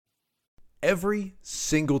Every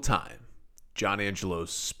single time John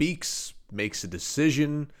Angelos speaks, makes a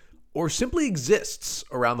decision, or simply exists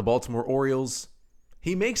around the Baltimore Orioles,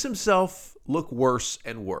 he makes himself look worse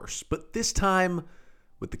and worse. But this time,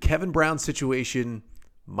 with the Kevin Brown situation,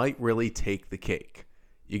 might really take the cake.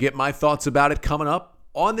 You get my thoughts about it coming up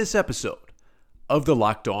on this episode of the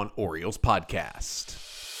Locked On Orioles podcast.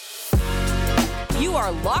 You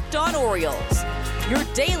are Locked On Orioles, your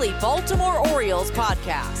daily Baltimore Orioles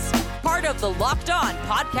podcast. Part of the Locked On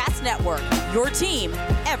Podcast Network, your team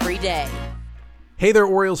every day. Hey there,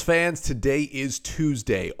 Orioles fans. Today is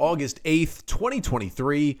Tuesday, August 8th,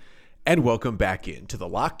 2023, and welcome back into the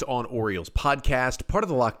Locked On Orioles podcast, part of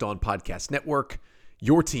the Locked On Podcast Network,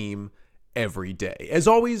 your team every day. As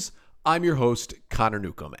always, I'm your host, Connor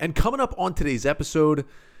Newcomb, and coming up on today's episode,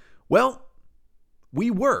 well, we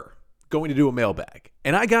were going to do a mailbag,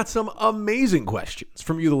 and I got some amazing questions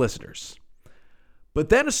from you, the listeners. But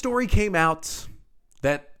then a story came out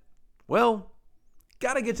that, well,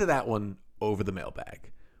 got to get to that one over the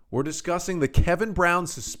mailbag. We're discussing the Kevin Brown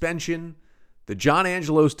suspension, the John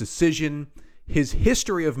Angelos decision, his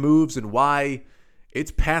history of moves, and why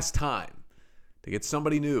it's past time to get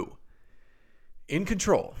somebody new in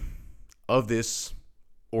control of this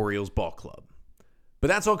Orioles ball club. But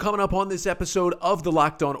that's all coming up on this episode of the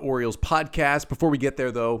Locked On Orioles podcast. Before we get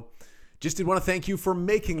there, though, just did want to thank you for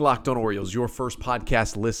making Locked On Orioles your first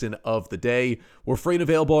podcast listen of the day. We're free and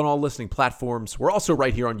available on all listening platforms. We're also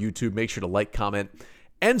right here on YouTube. Make sure to like, comment,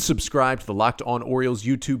 and subscribe to the Locked On Orioles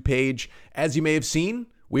YouTube page. As you may have seen,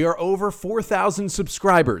 we are over 4,000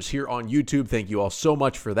 subscribers here on YouTube. Thank you all so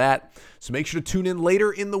much for that. So make sure to tune in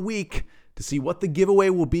later in the week to see what the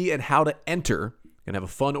giveaway will be and how to enter. Gonna have a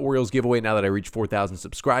fun Orioles giveaway now that I reach 4,000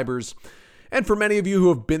 subscribers. And for many of you who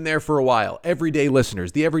have been there for a while, everyday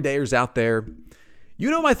listeners, the everydayers out there,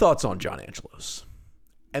 you know my thoughts on John Angelos.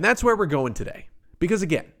 And that's where we're going today. Because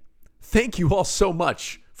again, thank you all so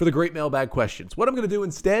much for the great mailbag questions. What I'm going to do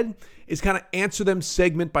instead is kind of answer them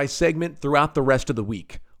segment by segment throughout the rest of the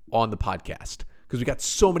week on the podcast. Because we got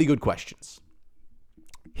so many good questions.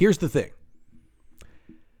 Here's the thing.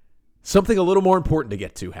 Something a little more important to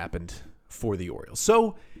get to happened for the Orioles.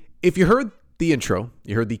 So if you heard the intro,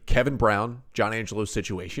 you heard the Kevin Brown, John Angelos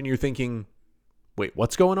situation, you're thinking, wait,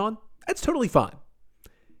 what's going on? That's totally fine.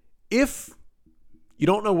 If you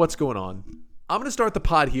don't know what's going on, I'm going to start the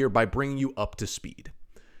pod here by bringing you up to speed.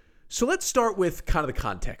 So let's start with kind of the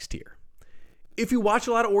context here. If you watch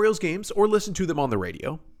a lot of Orioles games or listen to them on the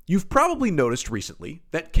radio, you've probably noticed recently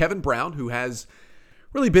that Kevin Brown, who has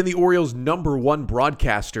really been the Orioles' number one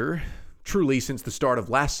broadcaster truly since the start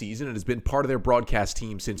of last season and has been part of their broadcast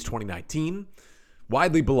team since 2019,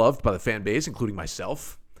 widely beloved by the fan base, including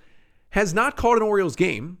myself, has not called an Orioles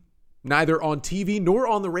game, neither on TV nor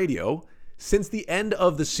on the radio, since the end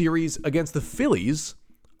of the series against the Phillies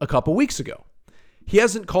a couple weeks ago. He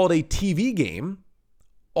hasn't called a TV game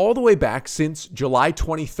all the way back since July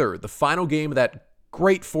 23rd, the final game of that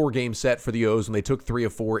great four-game set for the O's when they took 3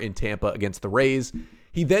 of 4 in Tampa against the Rays.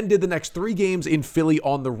 He then did the next 3 games in Philly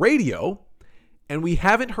on the radio, and we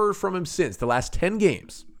haven't heard from him since the last 10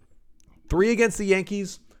 games. 3 against the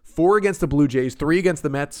Yankees, 4 against the Blue Jays, 3 against the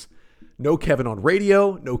Mets. No Kevin on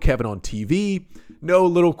radio, no Kevin on TV, no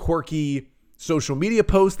little quirky social media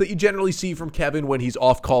posts that you generally see from Kevin when he's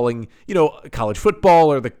off calling, college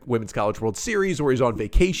football or the Women's College World Series or he's on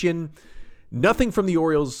vacation. Nothing from the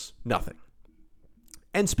Orioles, nothing.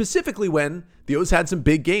 And specifically when the O's had some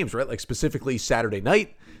big games, right? Like specifically Saturday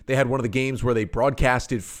night, they had one of the games where they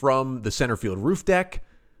broadcasted from the center field roof deck.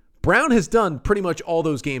 Brown has done pretty much all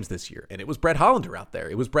those games this year, and it was Brett Hollander out there.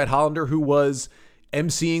 It was Brett Hollander who was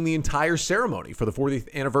emceeing the entire ceremony for the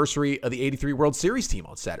 40th anniversary of the 83 World Series team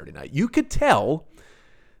on Saturday night. You could tell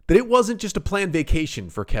that it wasn't just a planned vacation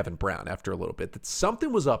for Kevin Brown after a little bit, that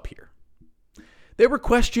something was up here. There were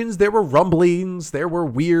questions, there were rumblings, there were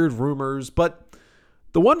weird rumors, but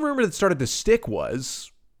the one rumor that started to stick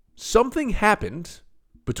was something happened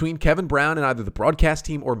between Kevin Brown and either the broadcast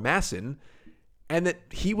team or Masson, and that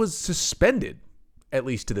he was suspended, at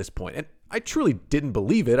least to this point. And I truly didn't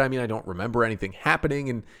believe it. I mean, I don't remember anything happening,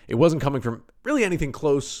 and it wasn't coming from really anything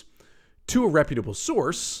close to a reputable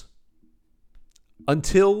source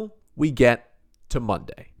until we get to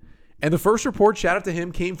Monday. And the first report, shout out to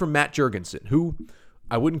him, came from Matt Jurgensen, who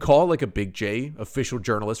I wouldn't call like a Big J official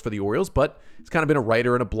journalist for the Orioles, but he's kind of been a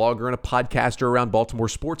writer and a blogger and a podcaster around Baltimore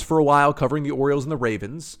sports for a while, covering the Orioles and the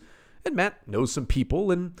Ravens. And Matt knows some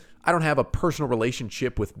people, and I don't have a personal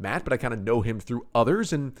relationship with Matt, but I kind of know him through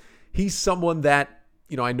others, and he's someone that,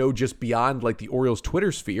 I know just beyond like the Orioles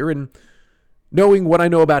Twitter sphere, and knowing what I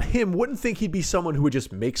know about him, wouldn't think he'd be someone who would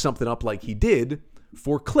just make something up like he did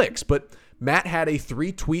for clicks. But Matt had a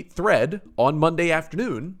 3-tweet thread on Monday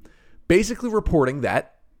afternoon basically reporting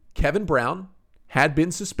that Kevin Brown had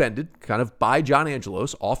been suspended kind of by John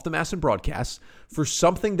Angelos off the MASN broadcast for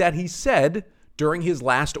something that he said during his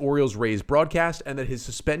last Orioles-Rays broadcast, and that his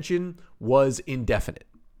suspension was indefinite.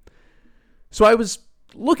 So I was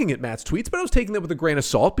looking at Matt's tweets, but I was taking them with a grain of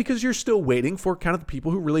salt because you're still waiting for kind of the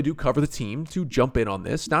people who really do cover the team to jump in on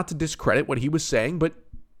this, not to discredit what he was saying, but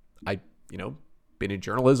I, been in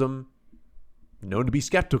journalism, known to be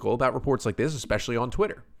skeptical about reports like this, especially on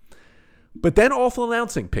Twitter. But then Awful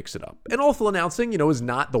Announcing picks it up. And Awful Announcing, is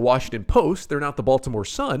not the Washington Post. They're not the Baltimore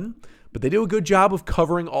Sun, but they do a good job of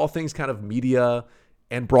covering all things kind of media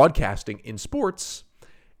and broadcasting in sports.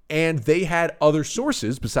 And they had other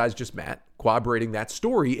sources besides just Matt corroborating that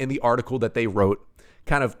story in the article that they wrote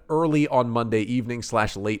kind of early on Monday evening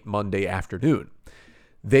 / late Monday afternoon.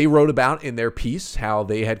 They wrote about in their piece how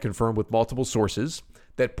they had confirmed with multiple sources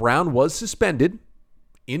that Brown was suspended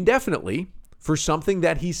indefinitely for something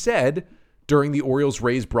that he said during the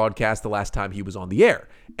Orioles-Rays broadcast the last time he was on the air.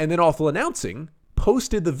 And then Awful Announcing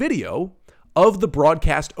posted the video of the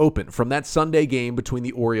broadcast open from that Sunday game between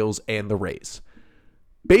the Orioles and the Rays.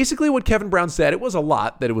 Basically what Kevin Brown said, it was a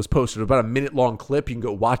lot that it was posted, about a minute-long clip. You can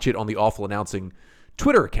go watch it on the Awful Announcing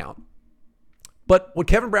Twitter account. But what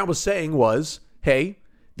Kevin Brown was saying was, hey,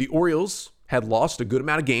 the Orioles had lost a good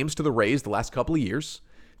amount of games to the Rays the last couple of years.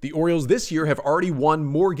 The Orioles this year have already won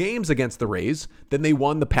more games against the Rays than they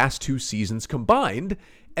won the past 2 seasons combined.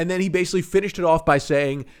 And then he basically finished it off by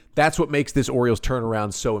saying, that's what makes this Orioles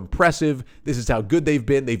turnaround so impressive. This is how good they've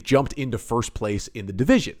been. They've jumped into first place in the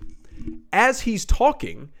division. As he's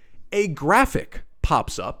talking, a graphic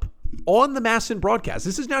pops up on the MASN broadcast.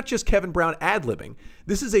 This is not just Kevin Brown ad-libbing.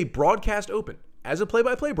 This is a broadcast open. As a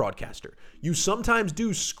play-by-play broadcaster, you sometimes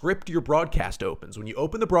do script your broadcast opens. When you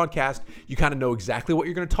open the broadcast, you kind of know exactly what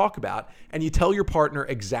you're going to talk about, and you tell your partner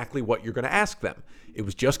exactly what you're going to ask them. It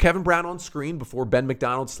was just Kevin Brown on screen before Ben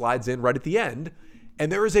McDonald slides in right at the end,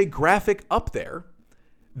 and there is a graphic up there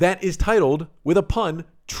that is titled, with a pun,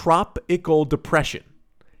 Tropical Depression,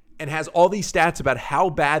 and has all these stats about how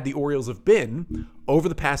bad the Orioles have been over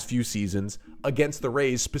the past few seasons against the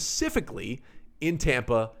Rays, specifically in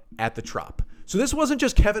Tampa at the Trop. So this wasn't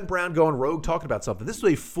just Kevin Brown going rogue talking about something. This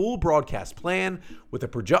was a full broadcast plan with the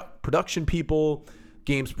production people,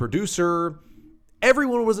 games producer.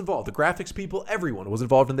 Everyone was involved. The graphics people, everyone was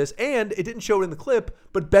involved in this. And it didn't show it in the clip,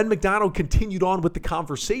 but Ben McDonald continued on with the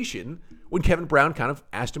conversation when Kevin Brown kind of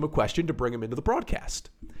asked him a question to bring him into the broadcast.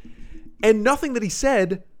 And nothing that he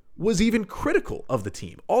said was even critical of the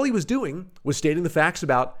team. All he was doing was stating the facts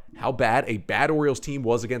about how bad a bad Orioles team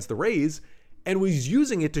was against the Rays, and was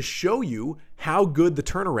using it to show you how good the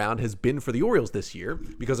turnaround has been for the Orioles this year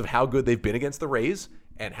because of how good they've been against the Rays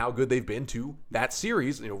and how good they've been to that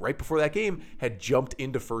series, right before that game, had jumped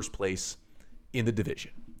into first place in the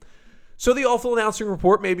division. So the Awful Announcing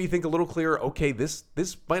report made me think a little clearer, okay, this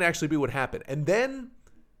might actually be what happened. And then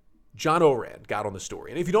John Ourand got on the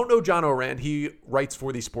story. And if you don't know John Ourand, he writes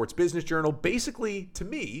for the Sports Business Journal. Basically, to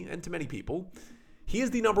me and to many people, he is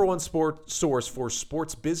the number one source for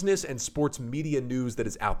sports business and sports media news that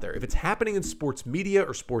is out there. If it's happening in sports media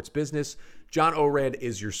or sports business, John Ourand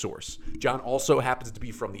is your source. John also happens to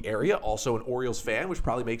be from the area, also an Orioles fan, which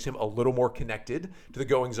probably makes him a little more connected to the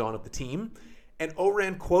goings-on of the team. And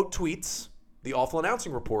Ourand quote tweets the Awful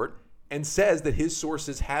Announcing report and says that his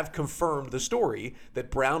sources have confirmed the story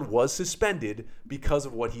that Brown was suspended because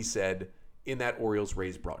of what he said in that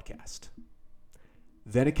Orioles-Rays broadcast.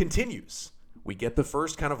 Then it continues. We get the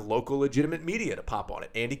first kind of local legitimate media to pop on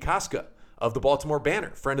it. Andy Koska of the Baltimore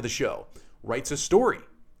Banner, friend of the show, writes a story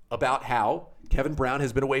about how Kevin Brown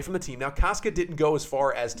has been away from the team. Now, Koska didn't go as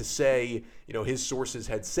far as to say, his sources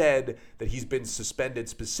had said that he's been suspended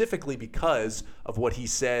specifically because of what he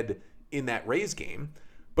said in that Rays game.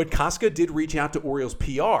 But Koska did reach out to Orioles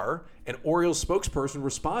PR, and Orioles spokesperson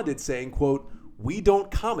responded saying, quote, "We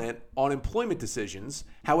don't comment on employment decisions.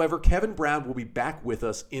 However, Kevin Brown will be back with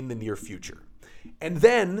us in the near future." And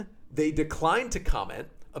then they declined to comment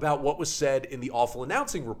about what was said in the Awful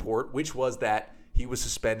Announcing report, which was that he was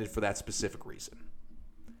suspended for that specific reason.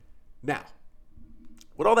 Now,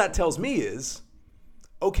 what all that tells me is,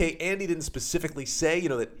 okay, Andy didn't specifically say,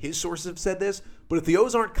 that his sources have said this, but if the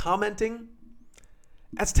O's aren't commenting,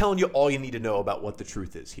 that's telling you all you need to know about what the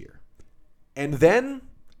truth is here. And then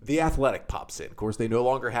The Athletic pops in. Of course, they no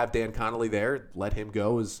longer have Dan Connolly there. Let him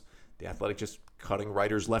go as The Athletic just cutting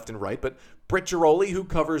writers left and right. But Britt Giroli, who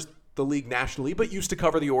covers the league nationally but used to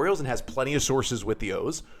cover the Orioles and has plenty of sources with the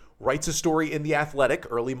O's, writes a story in The Athletic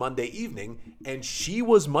early Monday evening, and she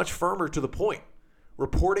was much firmer to the point,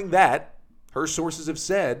 reporting that Her sources have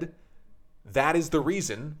said that is the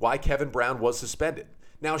reason why Kevin Brown was suspended.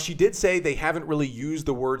 Now, she did say they haven't really used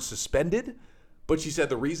the word suspended, but she said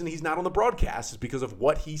the reason he's not on the broadcast is because of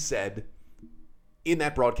what he said in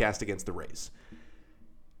that broadcast against the Rays.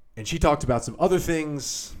 And she talked about some other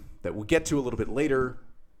things that we'll get to a little bit later.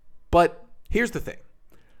 But here's the thing.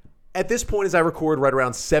 At this point, as I record right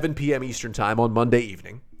around 7 p.m. Eastern time on Monday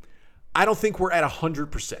evening, I don't think we're at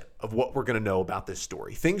 100% of what we're going to know about this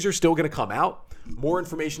story. Things are still going to come out. More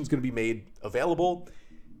information is going to be made available.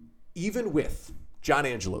 Even with John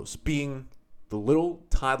Angelos being the little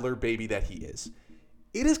toddler baby that he is,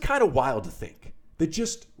 it is kind of wild to think that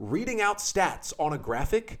just reading out stats on a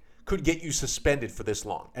graphic could get you suspended for this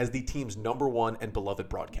long as the team's number one and beloved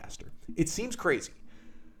broadcaster. It seems crazy.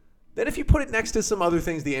 Then if you put it next to some other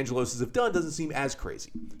things the Angeloses have done, it doesn't seem as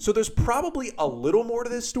crazy. So there's probably a little more to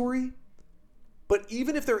this story. But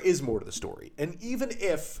even if there is more to the story, and even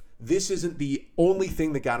if this isn't the only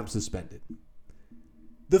thing that got him suspended,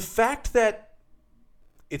 the fact that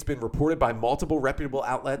it's been reported by multiple reputable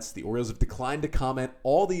outlets, the Orioles have declined to comment,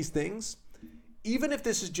 all these things, even if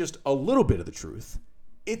this is just a little bit of the truth,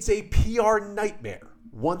 it's a PR nightmare,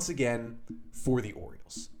 once again, for the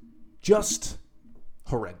Orioles. Just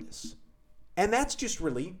horrendous. And that's just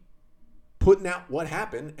really putting out what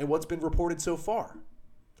happened and what's been reported so far.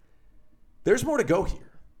 There's more to go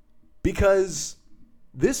here because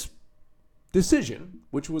this decision,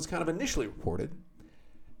 which was kind of initially reported,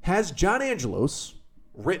 has John Angelos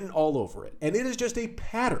written all over it. And it is just a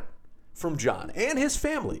pattern from John and his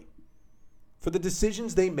family for the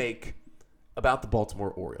decisions they make about the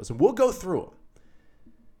Baltimore Orioles. And we'll go through them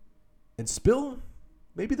and spill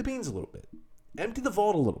maybe the beans a little bit, empty the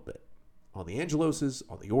vault a little bit on the Angeloses,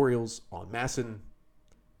 on the Orioles, on Masson.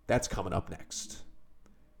 That's coming up next.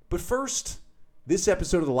 But first, this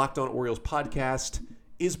episode of the Locked On Orioles podcast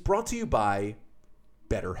is brought to you by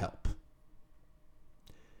BetterHelp.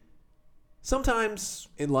 Sometimes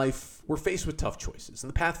in life, we're faced with tough choices, and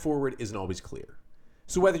the path forward isn't always clear.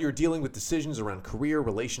 So whether you're dealing with decisions around career,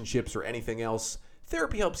 relationships, or anything else,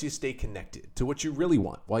 therapy helps you stay connected to what you really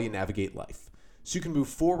want while you navigate life, so you can move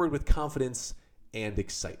forward with confidence and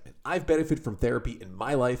excitement. I've benefited from therapy in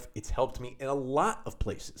my life. It's helped me in a lot of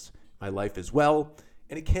places in my life as well,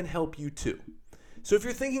 and it can help you too. So if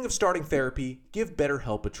you're thinking of starting therapy, give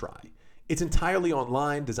BetterHelp a try. It's entirely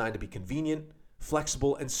online, designed to be convenient,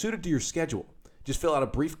 flexible, and suited to your schedule. Just fill out a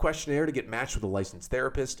brief questionnaire to get matched with a licensed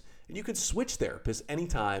therapist, and you can switch therapists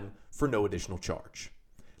anytime for no additional charge.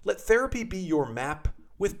 Let therapy be your map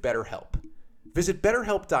with BetterHelp. Visit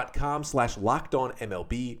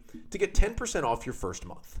BetterHelp.com/LockedOnMLB to get 10% off your first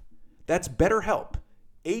month. That's BetterHelp,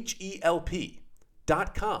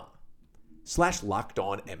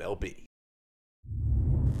 HELP.com/LockedOnMLB.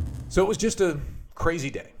 So it was just a crazy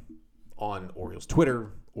day on Orioles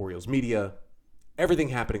Twitter, Orioles media, everything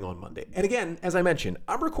happening on Monday. And again, as I mentioned,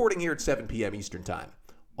 I'm recording here at 7 p.m. Eastern time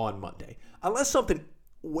on Monday. Unless something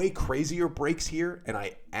way crazier breaks here and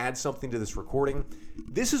I add something to this recording,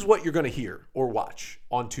 this is what you're going to hear or watch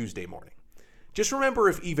on Tuesday morning. Just remember,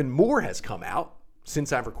 if even more has come out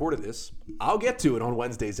since I've recorded this, I'll get to it on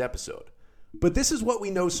Wednesday's episode. But this is what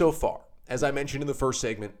we know so far, as I mentioned in the first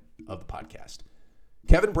segment of the podcast.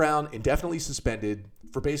 Kevin Brown indefinitely suspended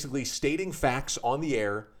for basically stating facts on the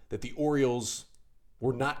air that the Orioles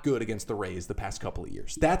were not good against the Rays the past couple of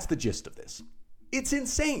years. That's the gist of this. It's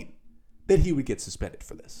insane that he would get suspended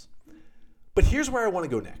for this. But here's where I want to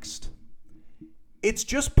go next. It's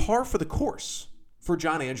just par for the course for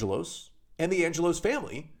John Angelos and the Angelos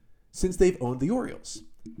family since they've owned the Orioles.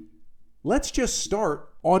 Let's just start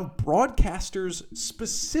on broadcasters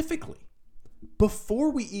specifically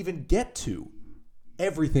before we even get to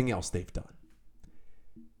everything else they've done.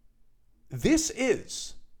 This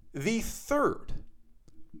is the third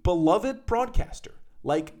beloved broadcaster,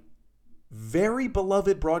 like very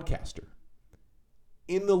beloved broadcaster,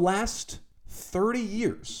 in the last 30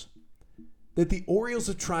 years that the Orioles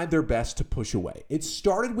have tried their best to push away. It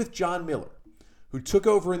started with John Miller, who took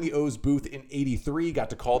over in the O's booth in '83, got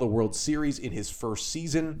to call the World Series in his first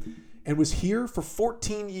season, and was here for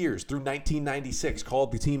 14 years through 1996,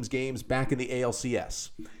 called the team's games back in the ALCS.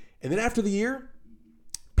 And then after the year,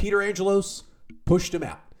 Peter Angelos pushed him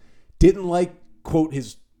out. Didn't like, quote,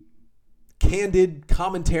 his candid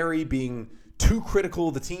commentary being too critical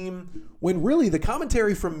of the team, when really the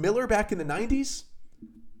commentary from Miller back in the 90s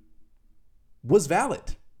was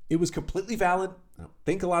valid. It was completely valid. I don't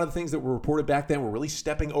think a lot of the things that were reported back then were really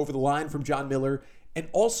stepping over the line from John Miller. And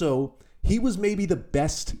also, he was maybe the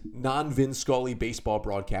best non-Vin Scully baseball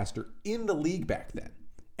broadcaster in the league back then.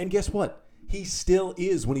 And guess what? He still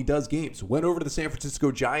is when he does games. Went over to the San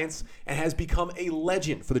Francisco Giants and has become a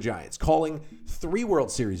legend for the Giants, calling 3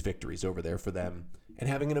 World Series victories over there for them and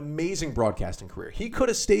having an amazing broadcasting career. He could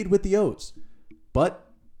have stayed with the O's,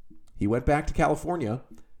 but he went back to California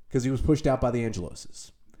because he was pushed out by the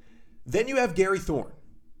Angeloses. Then you have Gary Thorne,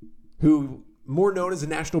 who, more known as a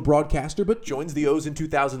national broadcaster, but joins the O's in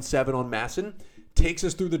 2007 on MASN, takes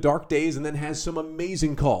us through the dark days, and then has some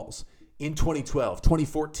amazing calls in 2012,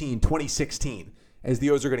 2014, 2016, as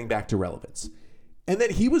the O's are getting back to relevance. And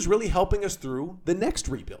then he was really helping us through the next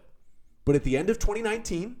rebuild. But at the end of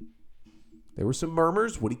 2019, there were some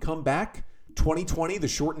murmurs. Would he come back? 2020, the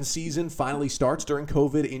shortened season finally starts during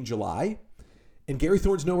COVID in July. And Gary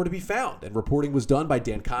Thorne's nowhere to be found. And reporting was done by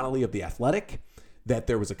Dan Connolly of The Athletic that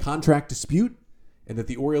there was a contract dispute and that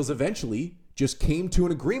the Orioles eventually just came to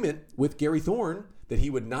an agreement with Gary Thorne that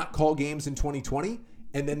he would not call games in 2020,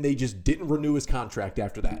 and then they just didn't renew his contract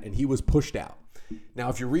after that, and he was pushed out. Now,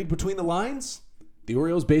 if you read between the lines, the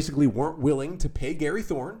Orioles basically weren't willing to pay Gary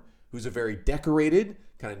Thorne, who's a very decorated,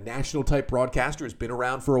 kind of national-type broadcaster, has been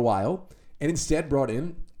around for a while, and instead brought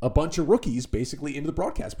in a bunch of rookies basically into the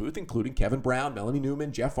broadcast booth, including Kevin Brown, Melanie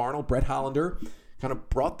Newman, Jeff Arnold, Brett Hollander, kind of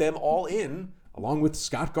brought them all in, along with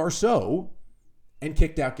Scott Garceau, and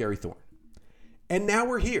kicked out Gary Thorne. And now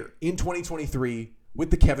we're here in 2023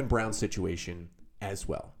 with the Kevin Brown situation as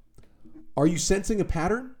well. Are you sensing a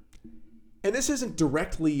pattern? And this isn't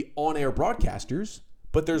directly on-air broadcasters,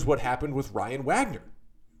 but there's what happened with Ryan Wagner,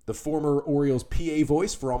 the former Orioles PA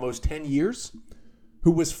voice for almost 10 years,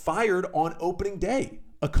 who was fired on opening day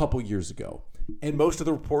a couple years ago. And most of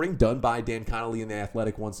the reporting done by Dan Connolly and The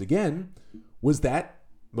Athletic once again was that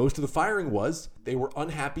most of the firing was they were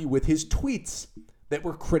unhappy with his tweets that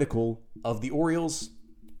were critical of the Orioles.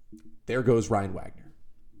 There goes Ryan Wagner.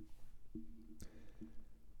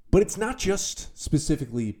 But it's not just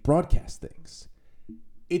specifically broadcast things.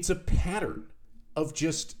 It's a pattern of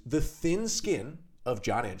just the thin skin of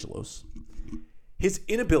John Angelos, his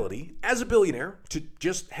inability as a billionaire to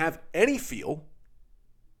just have any feel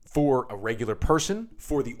for a regular person,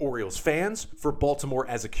 for the Orioles fans, for Baltimore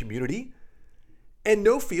as a community, and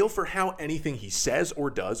no feel for how anything he says or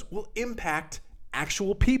does will impact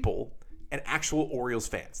actual people and actual Orioles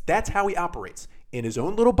fans. That's how he operates in his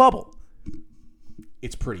own little bubble.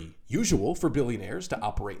 It's pretty usual for billionaires to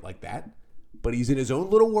operate like that, but he's in his own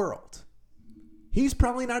little world. He's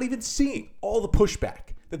probably not even seeing all the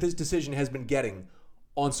pushback that this decision has been getting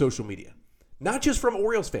on social media. Not just from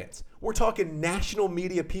Orioles fans. We're talking national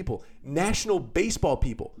media people, national baseball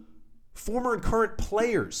people, former and current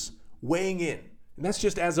players weighing in. And that's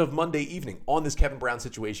just as of Monday evening on this Kevin Brown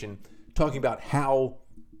situation, talking about how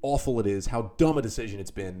awful it is, how dumb a decision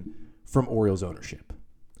it's been from Orioles ownership.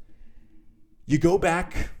 You go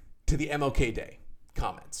back to the MLK Day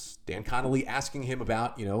comments. Dan Connolly asking him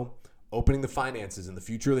about, opening the finances and the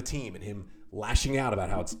future of the team, and him lashing out about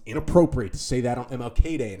how it's inappropriate to say that on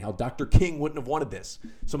MLK Day and how Dr. King wouldn't have wanted this.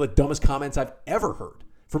 Some of the dumbest comments I've ever heard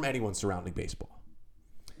from anyone surrounding baseball.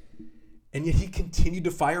 And yet he continued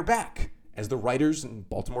to fire back as the writers in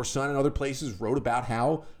Baltimore Sun and other places wrote about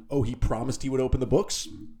how, he promised he would open the books.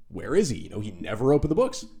 Where is he? He never opened the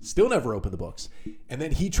books. Still never opened the books. And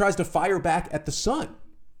then he tries to fire back at the Sun.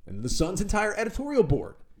 And the Sun's entire editorial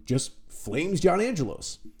board just flames John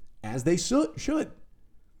Angelos, as they should.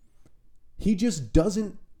 He just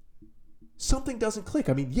something doesn't click.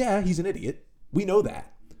 I mean, yeah, he's an idiot. We know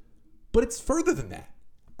that. But it's further than that.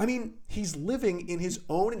 I mean, he's living in his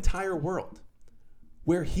own entire world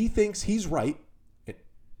where he thinks he's right. And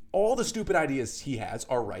all the stupid ideas he has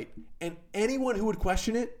are right. And anyone who would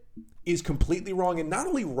question it is completely wrong. And not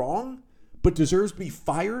only wrong, but deserves to be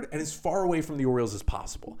fired and as far away from the Orioles as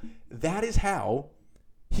possible. That is how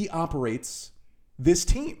he operates this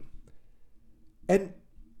team. And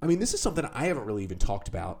I mean, this is something I haven't really even talked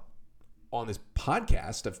about on this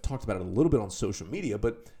podcast. I've talked about it a little bit on social media,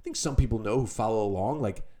 but I think some people know who follow along.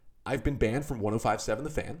 Like, I've been banned from 105.7 The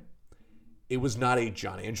Fan. It was not a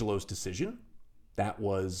John Angelos decision. That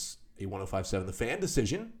was a 105.7 The Fan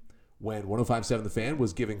decision when 105.7 The Fan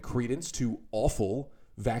was giving credence to awful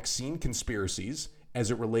vaccine conspiracies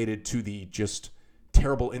as it related to the just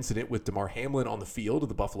terrible incident with DeMar Hamlin on the field of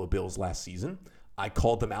the Buffalo Bills last season. I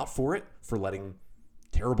called them out for it, for letting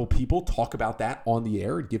terrible people talk about that on the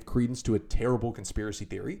air and give credence to a terrible conspiracy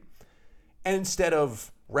theory. And instead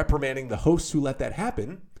of reprimanding the hosts who let that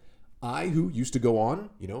happen, I, who used to go on,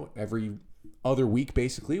 every other week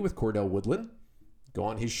basically with Cordell Woodland, go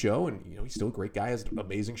on his show, and he's still a great guy, has an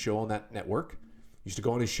amazing show on that network. Used to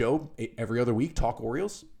go on his show every other week, talk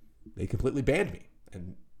Orioles. They completely banned me.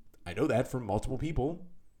 And I know that from multiple people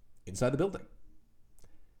inside the building.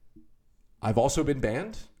 I've also been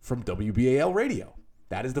banned from WBAL Radio.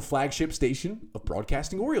 That is the flagship station of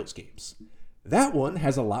broadcasting Orioles games. That one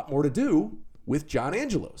has a lot more to do with John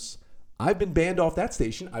Angelos. I've been banned off that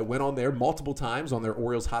station. I went on there multiple times on their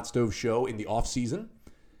Orioles Hot Stove show in the offseason.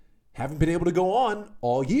 Haven't been able to go on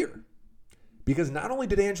all year. Because not only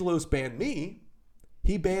did Angelos ban me,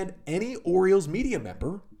 he banned any Orioles media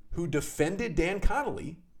member who defended Dan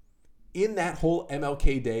Connolly in that whole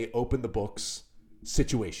MLK Day open the books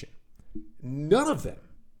situation. None of them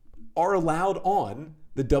are allowed on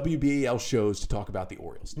the WBAL shows to talk about the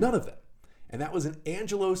Orioles. None of them. And that was an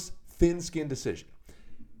Angelos thin-skinned decision.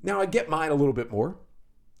 Now, I get mine a little bit more.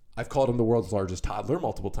 I've called him the world's largest toddler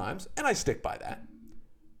multiple times, and I stick by that.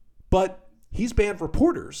 But he's banned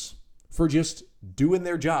reporters for just doing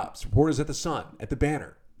their jobs. Reporters at the Sun, at the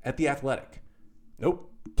Banner, at the Athletic.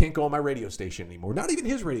 Nope, can't go on my radio station anymore. Not even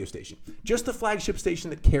his radio station. Just the flagship station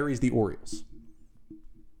that carries the Orioles.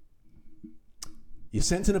 You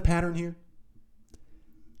sensing a pattern here?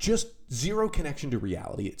 Just zero connection to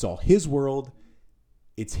reality. It's all his world.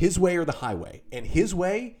 It's his way or the highway. And his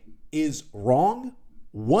way is wrong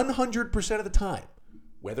 100% of the time.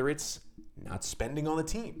 Whether it's not spending on the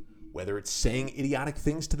team, whether it's saying idiotic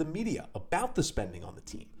things to the media about the spending on the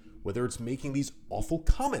team, whether it's making these awful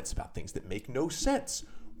comments about things that make no sense,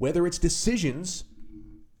 whether it's decisions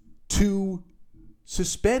to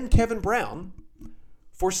suspend Kevin Brown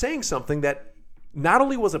for saying something that not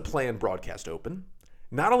only was a planned broadcast open,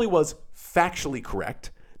 not only was factually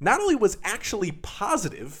correct, not only was actually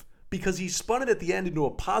positive because he spun it at the end into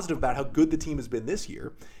a positive about how good the team has been this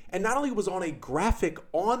year, and not only was on a graphic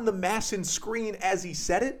on the Masson screen as he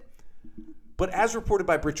said it, but as reported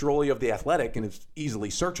by Britt Giroli of The Athletic, and it's easily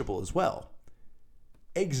searchable as well,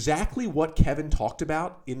 exactly what Kevin talked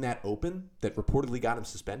about in that open that reportedly got him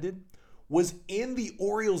suspended was in the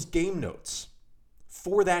Orioles game notes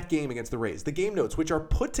for that game against the Rays. The game notes, which are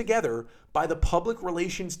put together by the public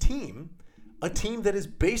relations team, a team that is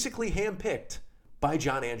basically handpicked by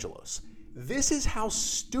John Angelos. This is how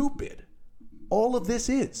stupid all of this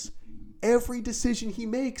is. Every decision he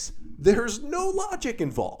makes, there's no logic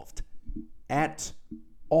involved at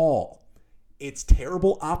all. It's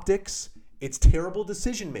terrible optics. It's terrible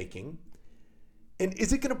decision making. And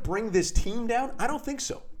is it going to bring this team down? I don't think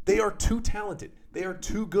so. They are too talented. They are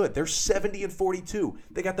too good. They're 70-42.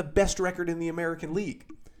 They got the best record in the American League.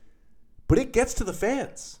 But it gets to the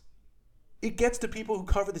fans. It gets to people who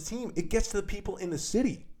cover the team. It gets to the people in the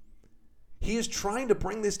city. He is trying to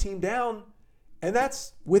bring this team down, and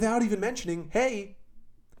that's without even mentioning, hey,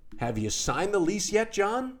 have you signed the lease yet,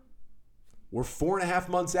 John? We're 4.5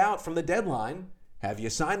 months out from the deadline. Have you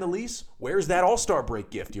signed the lease? Where's that All-Star break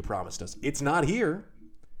gift you promised us? It's not here.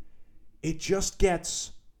 It just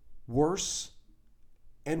gets worse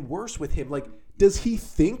and worse with him. Like, does he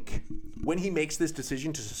think when he makes this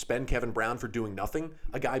decision to suspend Kevin Brown for doing nothing,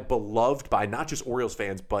 a guy beloved by not just Orioles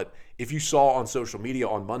fans, but if you saw on social media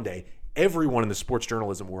on Monday, everyone in the sports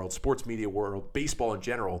journalism world, sports media world, baseball in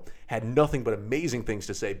general, had nothing but amazing things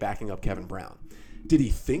to say backing up Kevin Brown. Did he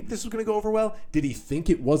think this was going to go over well? Did he think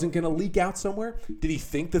it wasn't going to leak out somewhere? Did he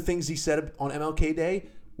think the things he said on MLK Day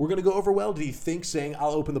were going to go over well? Did he think saying,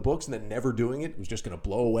 I'll open the books and then never doing it was just going to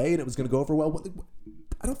blow away and it was going to go over well?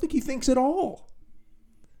 I don't think he thinks at all.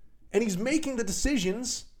 And he's making the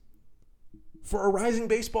decisions for a rising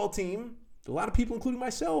baseball team that a lot of people, including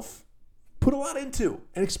myself, put a lot into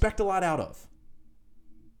and expect a lot out of.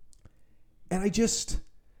 And I just,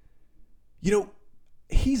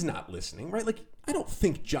 he's not listening, right? Like, I don't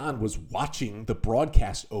think John was watching the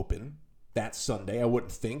broadcast open that Sunday. I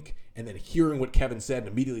wouldn't think. And then hearing what Kevin said and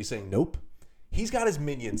immediately saying, nope. He's got his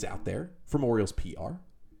minions out there from Orioles PR.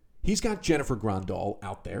 He's got Jennifer Grandal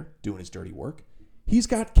out there doing his dirty work. He's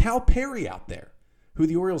got Cal Perry out there, who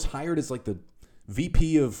the Orioles hired as like the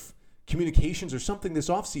VP of communications or something this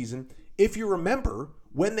offseason. If you remember,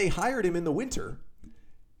 when they hired him in the winter,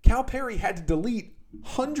 Cal Perry had to delete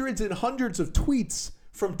hundreds and hundreds of tweets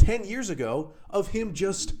from 10 years ago of him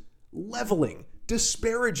just leveling,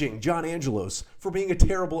 disparaging John Angelos for being a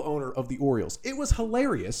terrible owner of the Orioles. It was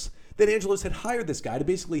hilarious that Angelos had hired this guy to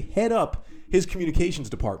basically head up his communications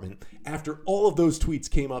department after all of those tweets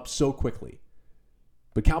came up so quickly.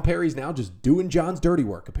 But Cal Perry's now just doing John's dirty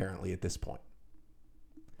work, apparently, at this point.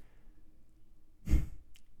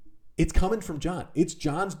 It's coming from John. It's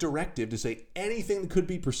John's directive to say anything that could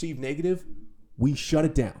be perceived negative, we shut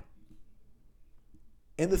it down.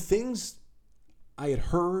 And the things I had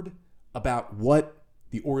heard about what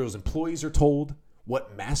the Orioles employees are told,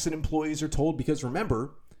 what Masson employees are told, because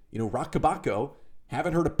remember, Rock Kabako,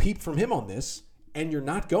 haven't heard a peep from him on this, and you're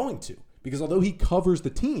not going to. Because although he covers the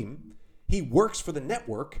team, he works for the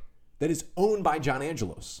network that is owned by John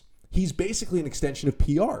Angelos. He's basically an extension of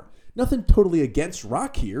PR. Nothing totally against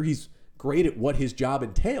Rock here. He's great at what his job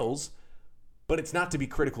entails, but it's not to be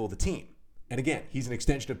critical of the team. And again, he's an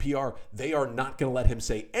extension of PR. They are not going to let him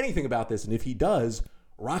say anything about this. And if he does,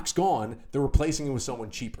 Rock's gone. They're replacing him with someone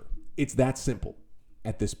cheaper. It's that simple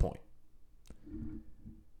at this point.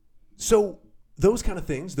 So those kind of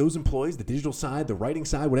things, those employees, the digital side, the writing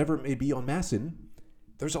side, whatever it may be on MASN,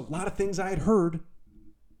 there's a lot of things I had heard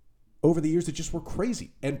over the years that just were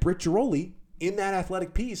crazy. And Britt Giroli, in that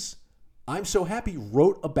Athletic piece, I'm so happy,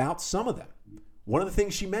 wrote about some of them. One of the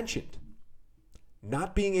things she mentioned,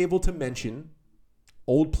 not being able to mention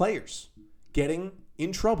old players, getting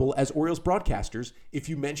in trouble as Orioles broadcasters if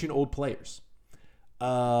you mention old players.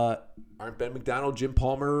 Aren't Ben McDonald, Jim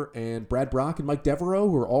Palmer, and Brad Brock and Mike Devereaux,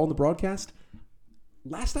 who are all in the broadcast?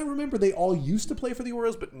 Last I remember, they all used to play for the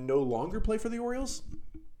Orioles, but no longer play for the Orioles.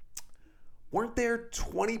 Weren't there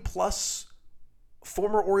 20-plus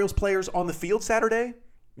former Orioles players on the field Saturday?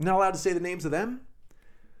 You're not allowed to say the names of them?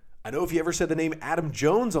 I know if you ever said the name Adam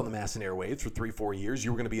Jones on the MASN airwaves for 3-4 years,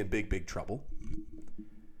 you were going to be in big, big trouble.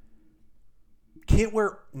 Can't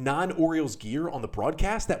wear non-Orioles gear on the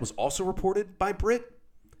broadcast. That was also reported by Britt.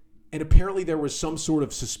 And apparently there was some sort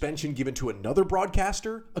of suspension given to another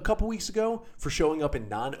broadcaster a couple weeks ago for showing up in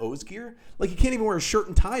non-O's gear. Like, you can't even wear a shirt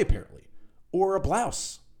and tie, apparently, or a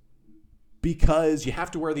blouse, because you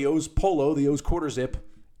have to wear the O's polo, the O's quarter zip,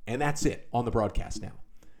 and that's it on the broadcast now.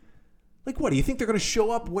 Like, what, do you think they're going to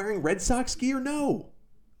show up wearing Red Sox gear? No.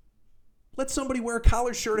 Let somebody wear a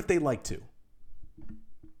collared shirt if they like to.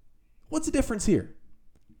 What's the difference here?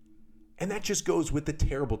 And that just goes with the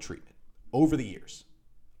terrible treatment over the years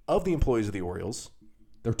of the employees of the Orioles.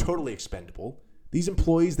 They're totally expendable. These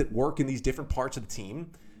employees that work in these different parts of the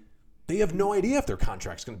team, they have no idea if their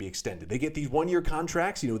contract's going to be extended. They get these one-year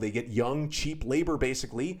contracts. They get young, cheap labor,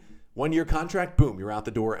 basically. 1-year contract, boom, you're out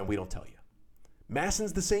the door, and we don't tell you.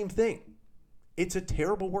 MASN's the same thing. It's a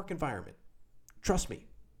terrible work environment. Trust me.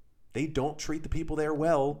 They don't treat the people there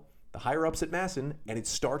well, the higher-ups at MASN, and it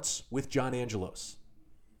starts with John Angelos.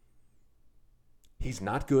 He's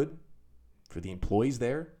not good for the employees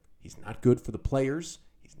there. He's not good for the players.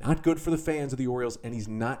 He's not good for the fans of the Orioles, and he's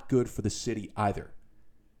not good for the city either.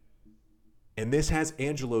 And this has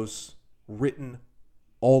Angelos written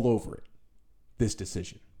all over it, this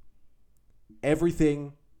decision.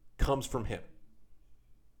 Everything comes from him.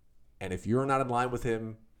 And if you're not in line with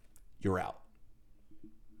him, you're out.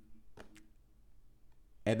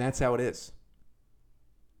 And that's how it is.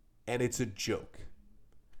 And it's a joke.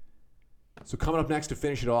 So coming up next to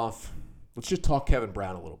finish it off, let's just talk Kevin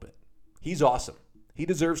Brown a little bit. He's awesome. He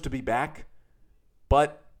deserves to be back,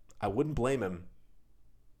 but I wouldn't blame him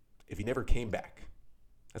if he never came back.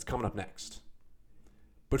 That's coming up next.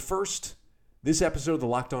 But first, this episode of the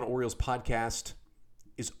Locked On Orioles podcast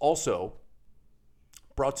is also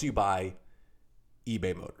brought to you by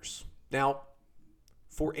eBay Motors. Now,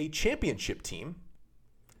 for a championship team,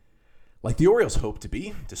 like the Orioles hope to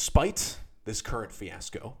be, despite this current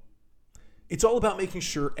fiasco, it's all about making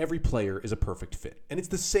sure every player is a perfect fit. And it's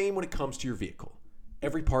the same when it comes to your vehicle.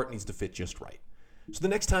 Every part needs to fit just right. So the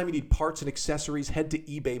next time you need parts and accessories, head to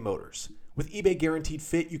eBay Motors. With eBay Guaranteed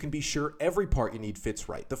Fit, you can be sure every part you need fits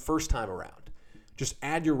right the first time around. Just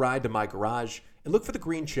add your ride to My Garage and look for the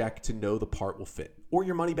green check to know the part will fit, or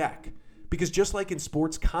your money back. Because just like in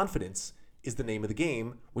sports, confidence is the name of the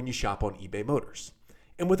game when you shop on eBay Motors.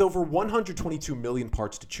 And with over 122 million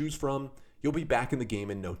parts to choose from, you'll be back in the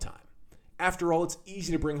game in no time. After all, it's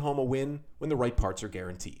easy to bring home a win when the right parts are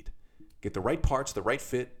guaranteed. Get the right parts, the right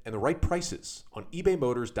fit, and the right prices on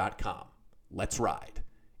ebaymotors.com. Let's ride.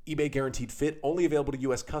 eBay Guaranteed Fit, only available to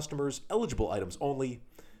U.S. customers, eligible items only,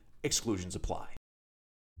 exclusions apply.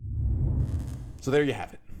 So there you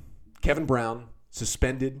have it. Kevin Brown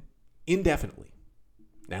suspended indefinitely.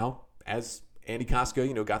 Now, as Andy Koska,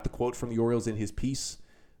 got the quote from the Orioles in his piece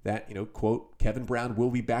that, quote, Kevin Brown will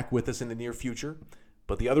be back with us in the near future.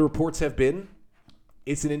 But the other reports have been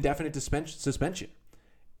it's an indefinite suspension.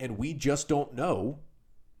 And we just don't know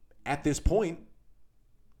at this point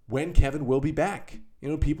when Kevin will be back.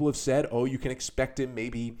 People have said, you can expect him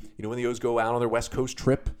maybe, when the O's go out on their West Coast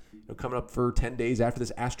trip, coming up for 10 days after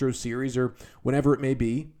this Astros series or whenever it may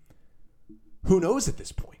be. Who knows at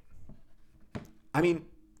this point? I mean,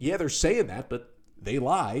 yeah, they're saying that, but they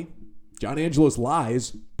lie. John Angelos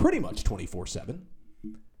lies pretty much 24/7.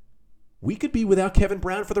 We could be without Kevin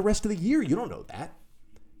Brown for the rest of the year. You don't know that.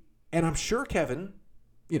 And I'm sure Kevin,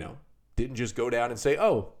 didn't just go down and say,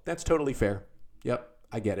 that's totally fair. Yep,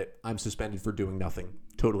 I get it. I'm suspended for doing nothing.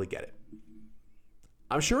 Totally get it.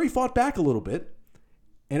 I'm sure he fought back a little bit.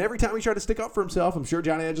 And every time he tried to stick up for himself, I'm sure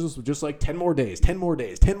John Angelos was just like 10 more days, 10 more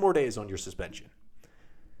days, 10 more days on your suspension.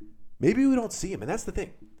 Maybe we don't see him. And that's the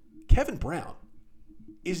thing. Kevin Brown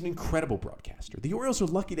is an incredible broadcaster. The Orioles are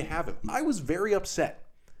lucky to have him. I was very upset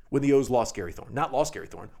when the O's lost Gary Thorne. Not lost Gary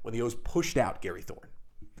Thorne, when the O's pushed out Gary Thorne.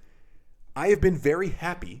 I have been very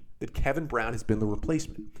happy that Kevin Brown has been the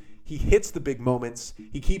replacement. He hits the big moments.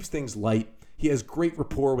 He keeps things light. He has great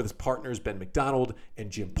rapport with his partners, Ben McDonald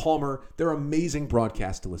and Jim Palmer. They're amazing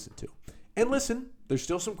broadcasts to listen to. And listen, there's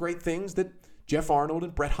still some great things that Jeff Arnold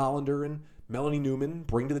and Brett Hollander and Melanie Newman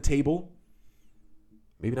bring to the table.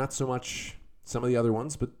 Maybe not so much some of the other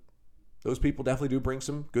ones, but those people definitely do bring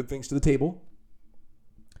some good things to the table.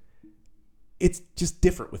 It's just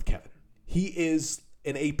different with Kevin. He is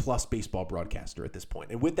an A-plus baseball broadcaster at this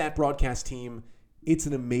point. And with that broadcast team, it's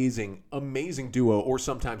an amazing, amazing duo, or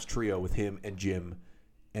sometimes trio, with him and Jim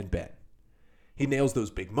and Ben. He nails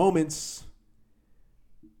those big moments.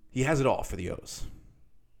 He has it all for the O's.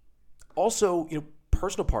 Also,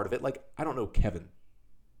 personal part of it, like, I don't know Kevin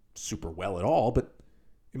super well at all, but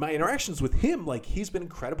in my interactions with him, like, he's been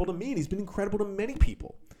incredible to me, and he's been incredible to many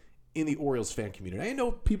people in the Orioles fan community. I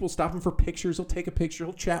know people stop him for pictures. He'll take a picture.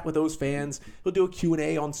 He'll chat with those fans. He'll do a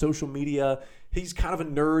Q&A on social media. He's kind of a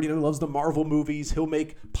nerd. He loves the Marvel movies. He'll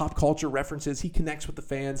make pop culture references. He connects with the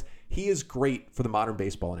fans. He is great for the modern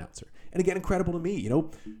baseball announcer. And again, incredible to me.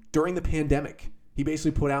 During the pandemic, he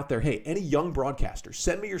basically put out there, hey, any young broadcaster,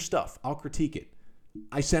 send me your stuff. I'll critique it.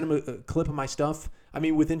 I sent him a clip of my stuff. I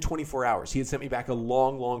mean, within 24 hours, he had sent me back a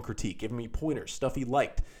long, long critique, giving me pointers, stuff he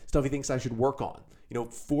liked, stuff he thinks I should work on,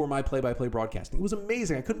 for my play-by-play broadcasting. It was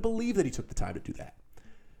amazing. I couldn't believe that he took the time to do that.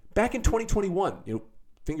 Back in 2021,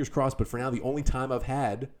 fingers crossed, but for now, the only time I've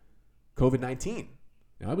had COVID-19,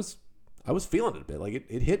 I was feeling it a bit. Like,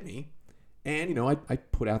 it hit me. And, I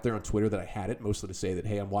put out there on Twitter that I had it, mostly to say that,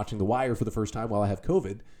 hey, I'm watching The Wire for the first time while I have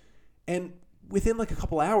COVID. And within like a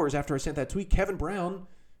couple hours after I sent that tweet, Kevin Brown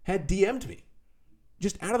had DM'd me.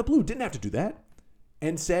 Just out of the blue. Didn't have to do that.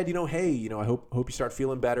 And said, hey, I hope you start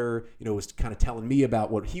feeling better. Was kind of telling me about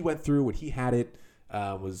what he went through when he had it.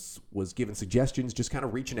 Was giving suggestions, just kind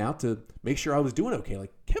of reaching out to make sure I was doing okay.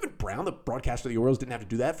 Like, Kevin Brown, the broadcaster of the Orioles, didn't have to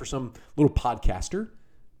do that for some little podcaster,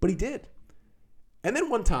 but he did. And then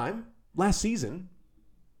one time, last season,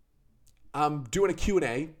 I'm doing a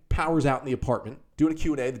Q&A, power's out in the apartment, doing a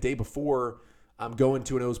Q&A the day before I'm going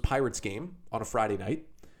to an O's Pirates game on a Friday night.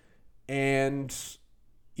 And,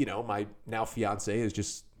 my now fiance is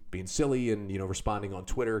just being silly and, responding on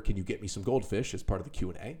Twitter, can you get me some goldfish, as part of the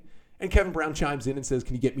Q&A. And Kevin Brown chimes in and says,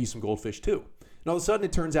 can you get me some goldfish too? And all of a sudden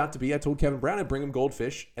it turns out to be, I told Kevin Brown I'd bring him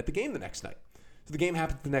goldfish at the game the next night. So the game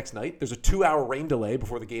happens the next night. There's a 2-hour rain delay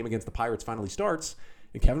before the game against the Pirates finally starts.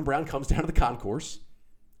 And Kevin Brown comes down to the concourse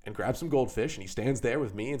and grabs some goldfish. And he stands there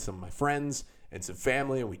with me and some of my friends and some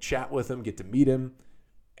family. And we chat with him, get to meet him.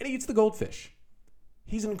 And he eats the goldfish.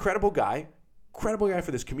 He's an incredible guy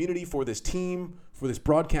for this community, for this team, for this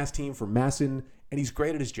broadcast team, for Masson. And he's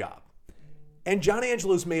great at his job. And John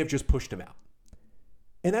Angelos may have just pushed him out.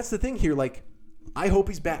 And that's the thing here. Like, I hope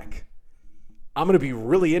he's back. I'm going to be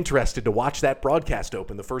really interested to watch that broadcast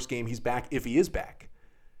open, the first game he's back, if he is back.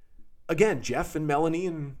 Again, Jeff and Melanie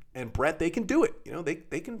and Brett, they can do it.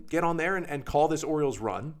 They can get on there and call this Orioles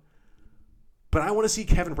run. But I want to see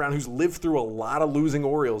Kevin Brown, who's lived through a lot of losing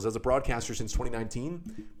Orioles as a broadcaster since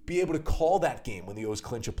 2019, be able to call that game when the O's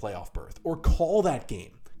clinch a playoff berth. Or call that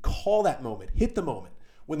game. Call that moment. Hit the moment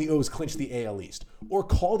when the O's clinch the AL East. Or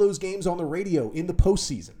call those games on the radio in the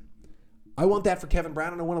postseason. I want that for Kevin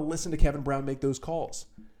Brown, and I want to listen to Kevin Brown make those calls.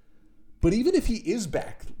 But even if he is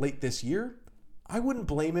back late this year, I wouldn't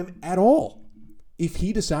blame him at all if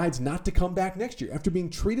he decides not to come back next year after being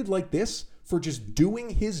treated like this for just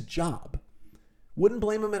doing his job. Wouldn't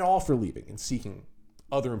blame him at all for leaving and seeking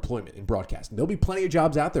other employment in broadcasting. There'll be plenty of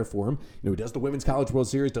jobs out there for him. He does the Women's College World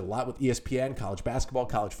Series, did a lot with ESPN, college basketball,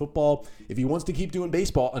 college football. If he wants to keep doing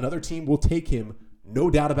baseball, another team will take him. No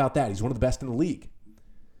doubt about that. He's one of the best in the league.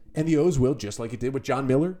 And the O's will, just like it did with John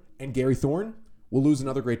Miller and Gary Thorne, will lose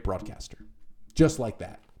another great broadcaster. Just like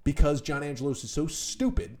that. Because John Angelos is so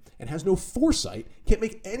stupid and has no foresight, can't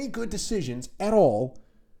make any good decisions at all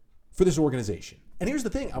for this organization. And here's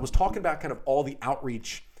the thing. I was talking about kind of all the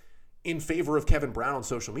outreach in favor of Kevin Brown on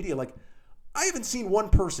social media. Like, I haven't seen one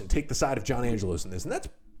person take the side of John Angelos in this. And that's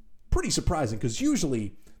pretty surprising because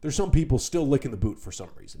usually there's some people still licking the boot for some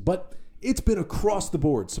reason. But it's been across the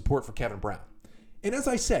board support for Kevin Brown. And as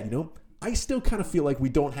I said, I still kind of feel like we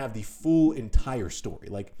don't have the full entire story.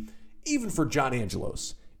 Like, even for John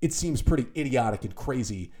Angelos, it seems pretty idiotic and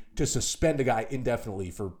crazy to suspend a guy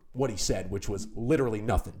indefinitely for what he said, which was literally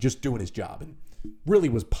nothing, just doing his job. And really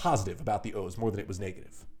was positive about the O's more than it was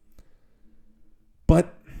negative.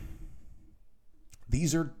 But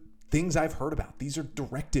these are things I've heard about. These are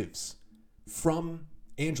directives from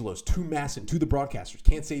Angelos to Masson to the broadcasters.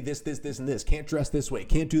 Can't say this, and this. Can't dress this way.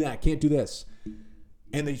 Can't do that. Can't do this.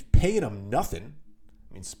 And they're paying them nothing.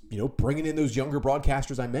 I mean, bringing in those younger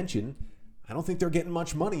broadcasters I mentioned, I don't think they're getting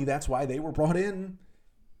much money. That's why they were brought in.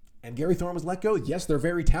 And Gary Thorne was let go. Yes, they're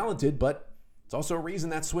very talented, but it's also a reason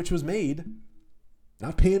that switch was made.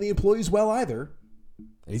 Not paying the employees well either.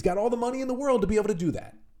 And he's got all the money in the world to be able to do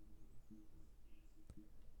that.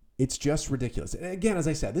 It's just ridiculous. And again, as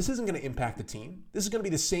I said, this isn't going to impact the team. This is going to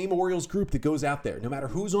be the same Orioles group that goes out there, no matter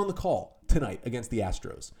who's on the call tonight against the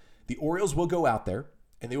Astros. The Orioles will go out there,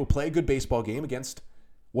 and they will play a good baseball game against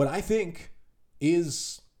what I think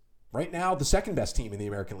is right now the second best team in the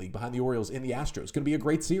American League behind the Orioles in the Astros. It's going to be a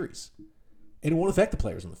great series. And it won't affect the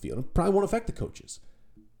players on the field. It probably won't affect the coaches.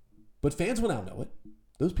 But fans will now know it.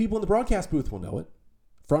 Those people in the broadcast booth will know it.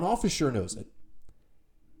 Front office sure knows it.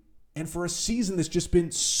 And for a season that's just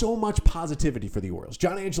been so much positivity for the Orioles,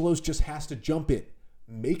 John Angelos just has to jump in,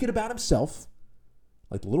 make it about himself,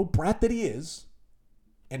 like the little brat that he is,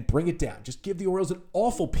 and bring it down. Just give the Orioles an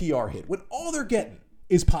awful PR hit when all they're getting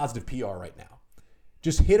is positive PR right now.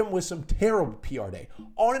 Just hit them with some terrible PR day.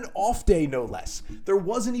 On an off day, no less. There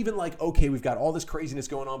wasn't even like, okay, we've got all this craziness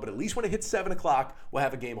going on, but at least when it hits 7 o'clock, we'll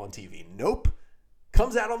have a game on TV. Nope.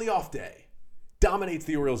 Comes out on the off day. Dominates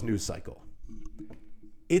the Orioles news cycle.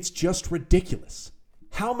 It's just ridiculous.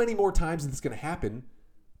 How many more times is this going to happen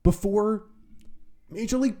before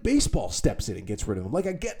Major League Baseball steps in and gets rid of him? Like,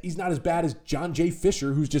 I get he's not as bad as John J.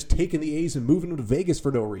 Fisher, who's just taking the A's and moving them to Vegas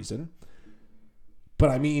for no reason. But,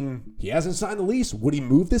 I mean, he hasn't signed the lease. Would he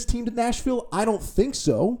move this team to Nashville? I don't think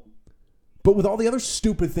so. But with all the other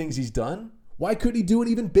stupid things he's done, why couldn't he do an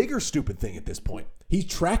even bigger stupid thing at this point? He's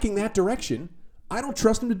tracking that direction. I don't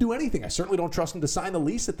trust him to do anything. I certainly don't trust him to sign the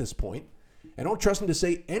lease at this point. I don't trust him to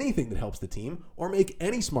say anything that helps the team or make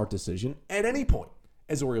any smart decision at any point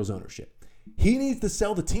as Orioles ownership. He needs to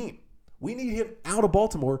sell the team. We need him out of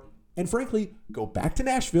Baltimore and, frankly, go back to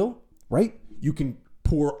Nashville, right? You can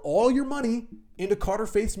pour all your money into Carter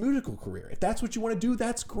Faith's musical career. If that's what you want to do,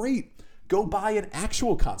 that's great. Go buy an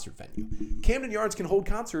actual concert venue. Camden Yards can hold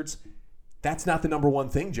concerts. That's not the number one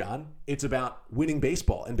thing, John. It's about winning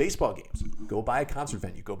baseball and baseball games. Go buy a concert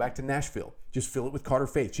venue. Go back to Nashville. Just fill it with Carter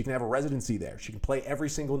Faith. She can have a residency there. She can play every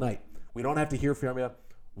single night. We don't have to hear from you.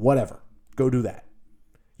 Whatever. Go do that.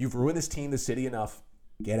 You've ruined this team, this city enough.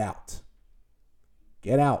 Get out.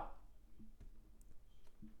 Get out.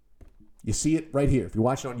 You see it right here. If you're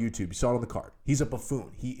watching on YouTube, you saw it on the card. He's a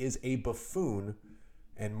buffoon. He is a buffoon,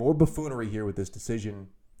 and more buffoonery here with this decision.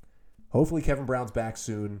 Hopefully Kevin Brown's back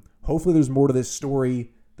soon. Hopefully there's more to this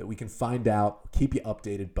story that we can find out. Keep you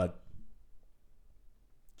updated, but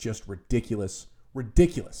just ridiculous.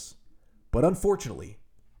 Ridiculous. But unfortunately,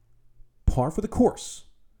 par for the course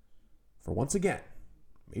for, once again,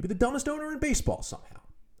 maybe the dumbest owner in baseball somehow.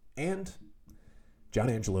 And John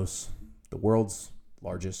Angelos, the world's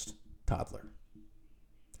largest toddler.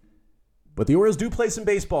 But the Orioles do play some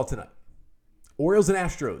baseball tonight. Orioles and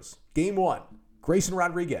Astros, Game 1. Grayson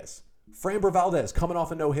Rodriguez. Framber Valdez coming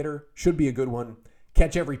off a no-hitter. Should be a good one.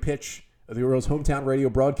 Catch every pitch of the Orioles' hometown radio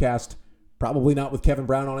broadcast. Probably not with Kevin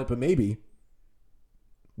Brown on it, but maybe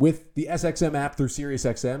with the SXM app through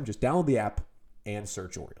SiriusXM. Just download the app and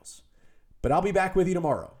search Orioles. But I'll be back with you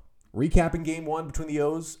tomorrow, recapping Game 1 between the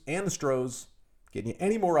O's and the Stros, getting you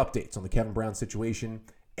any more updates on the Kevin Brown situation,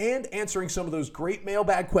 and answering some of those great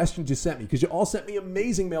mailbag questions you sent me, because you all sent me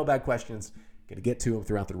amazing mailbag questions. Going to get to them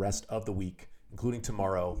throughout the rest of the week, including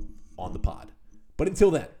tomorrow on the pod. But until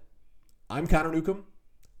then, I'm Connor Newcomb.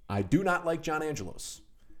 I do not like John Angelos.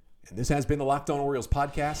 And this has been the Locked On Orioles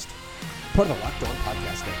podcast, part of the Locked On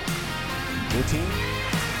Podcast Network. Your team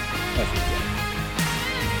every day.